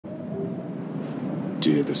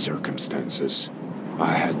Due to the circumstances,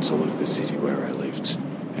 I had to leave the city where I lived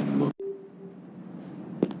and move.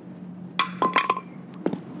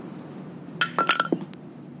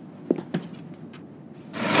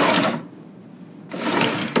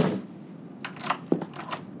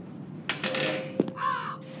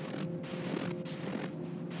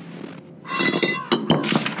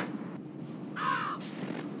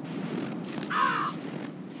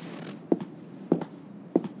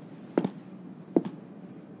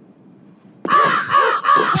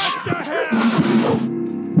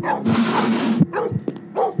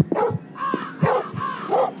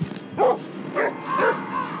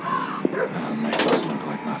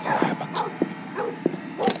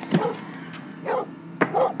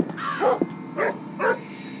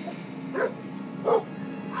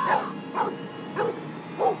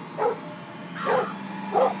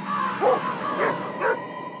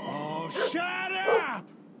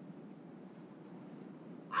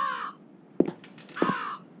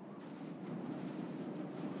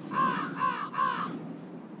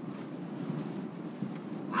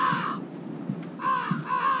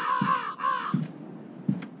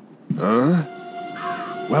 Huh?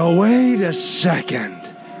 Well, wait a second.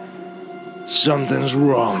 Something's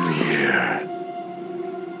wrong here.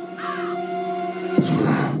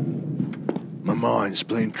 My mind's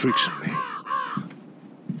playing tricks on me.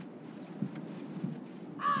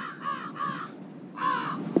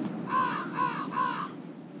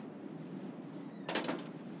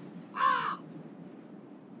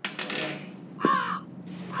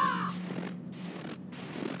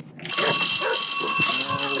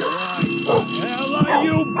 Hell are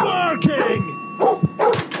you barking?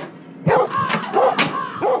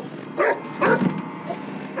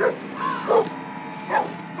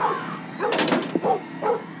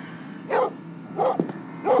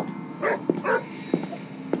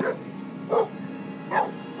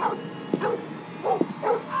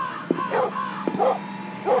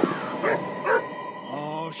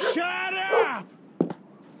 Oh, shut up!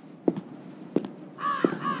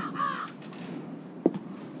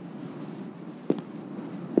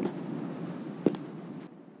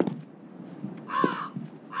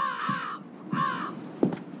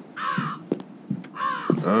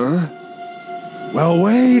 Huh? Well,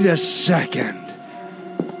 wait a second.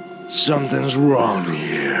 Something's wrong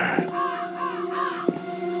here.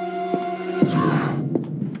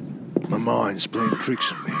 My mind's playing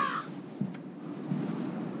tricks on me.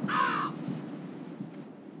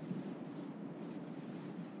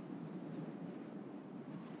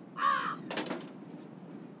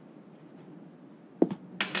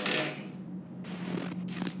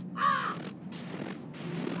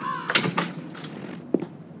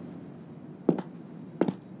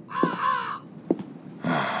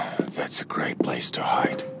 That's a great place to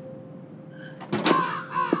hide.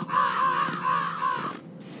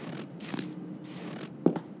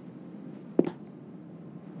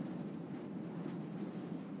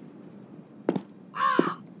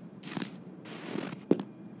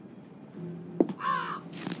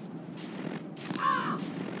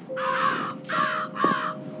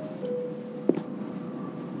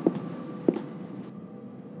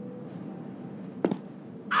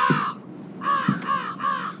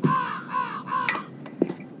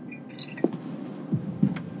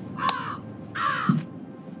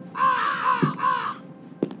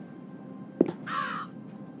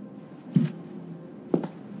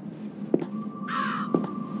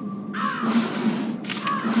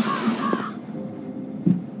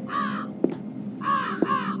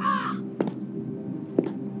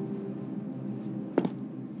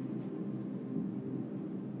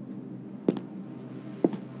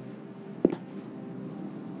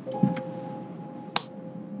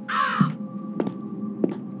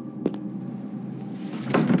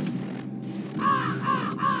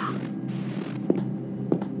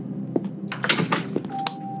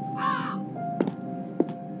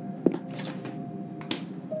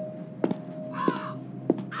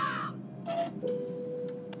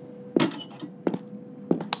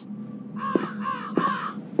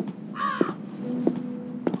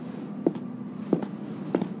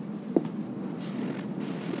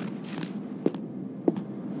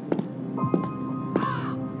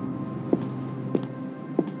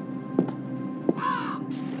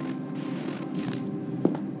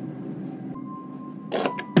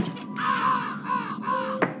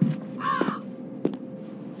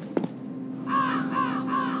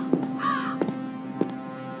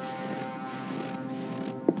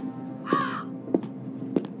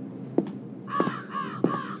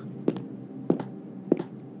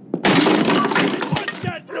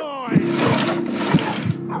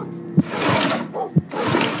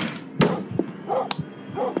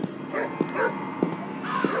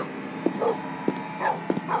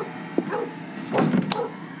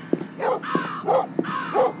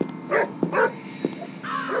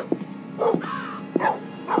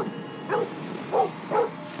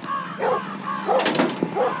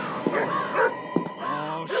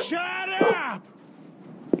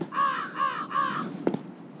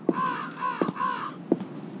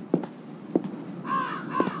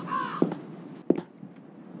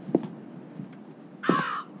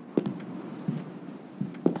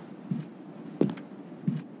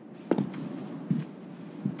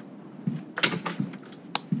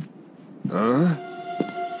 Huh?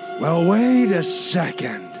 Well, wait a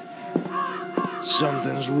second.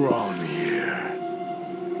 Something's wrong here.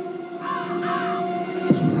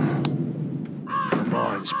 My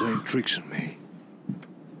mind's playing tricks on me.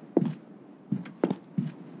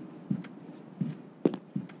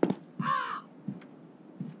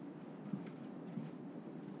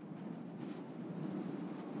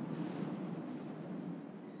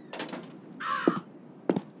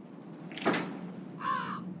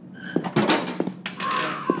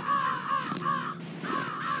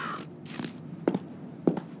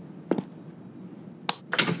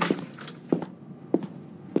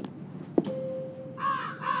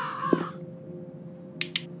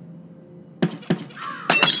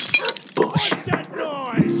 What's that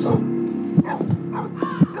noise?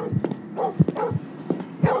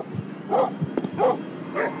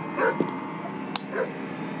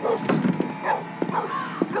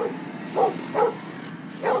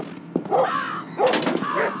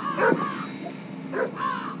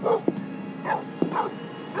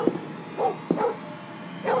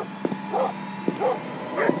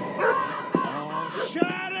 Oh,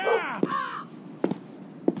 shut up!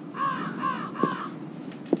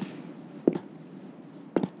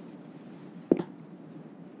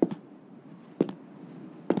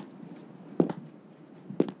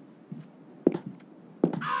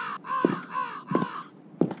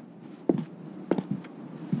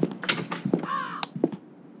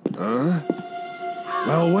 Huh?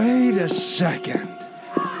 Well, wait a second.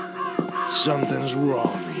 Something's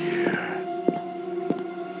wrong here.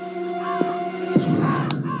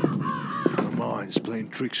 My mind's playing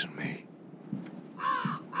tricks on me.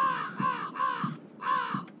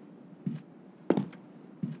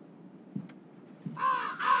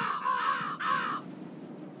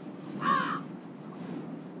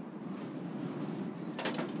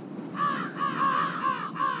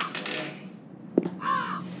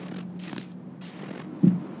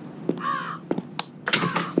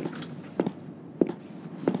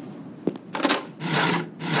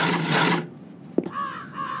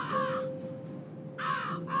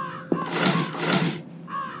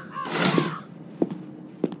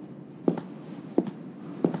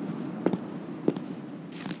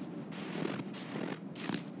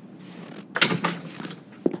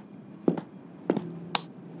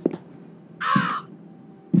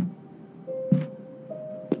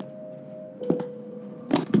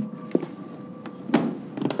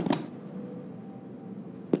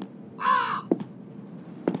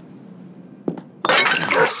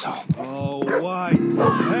 Asshole. Oh, why the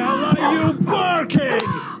hell are you barking?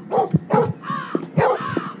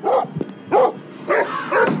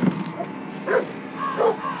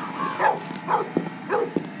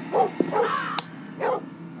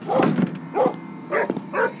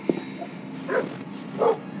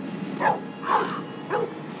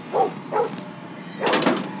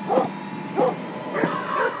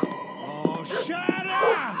 Oh, shut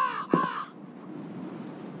up!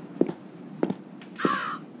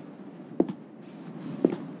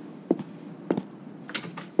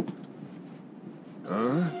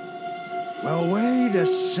 Huh? Well, wait a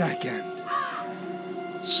second.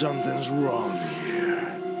 Something's wrong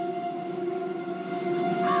here.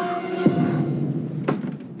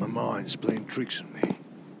 My mind's playing tricks on me.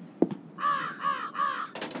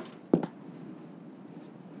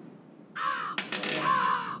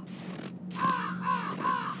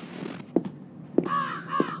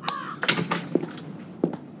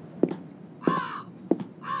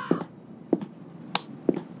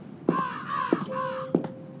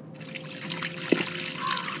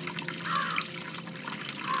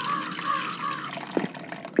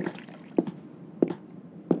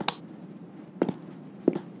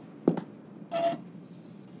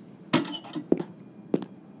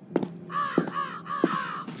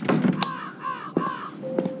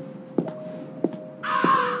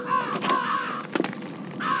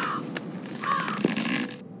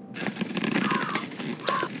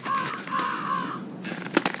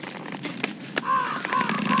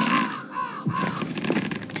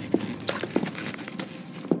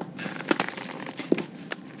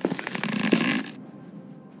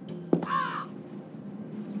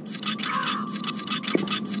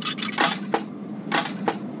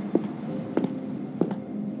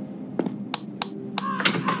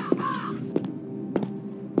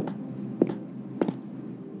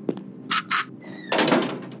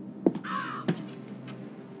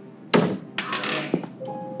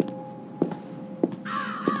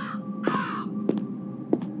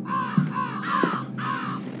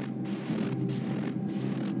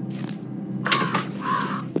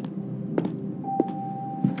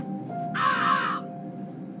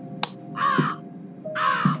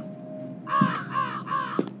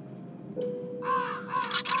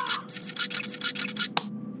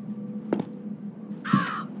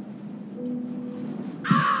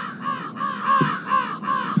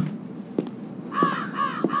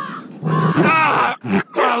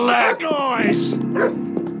 that noise?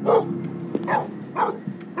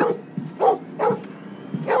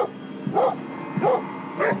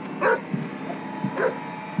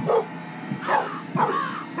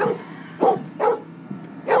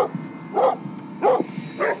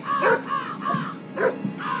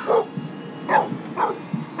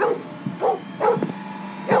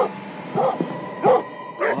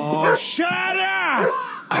 Oh, shut up!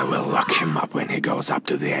 I will lock him up when he goes up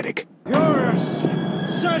to the attic. You're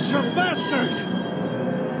such a bastard!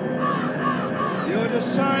 You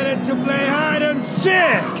decided to play hide and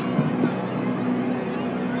seek!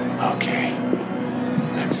 Okay,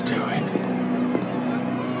 let's do it.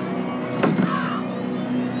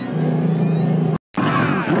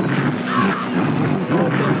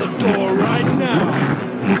 Open the door right now!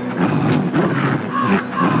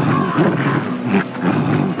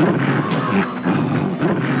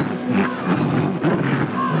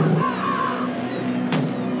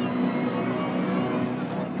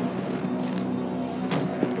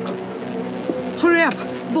 Hurry up!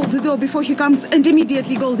 Bolt the door before he comes and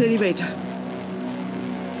immediately go to the elevator.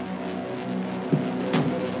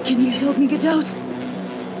 Can you help me get out?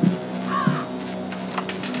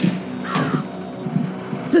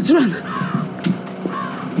 Let's run!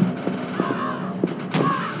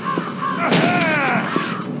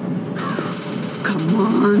 Come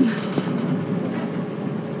on!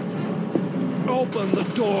 Open the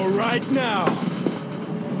door right now!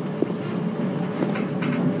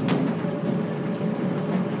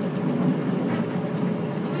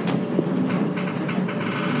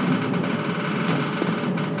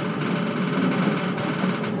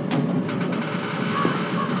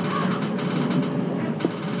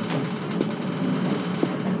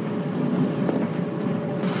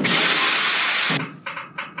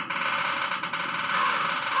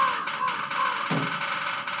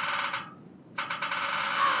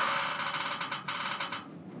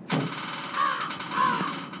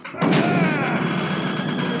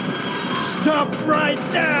 Stop right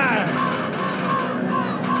there!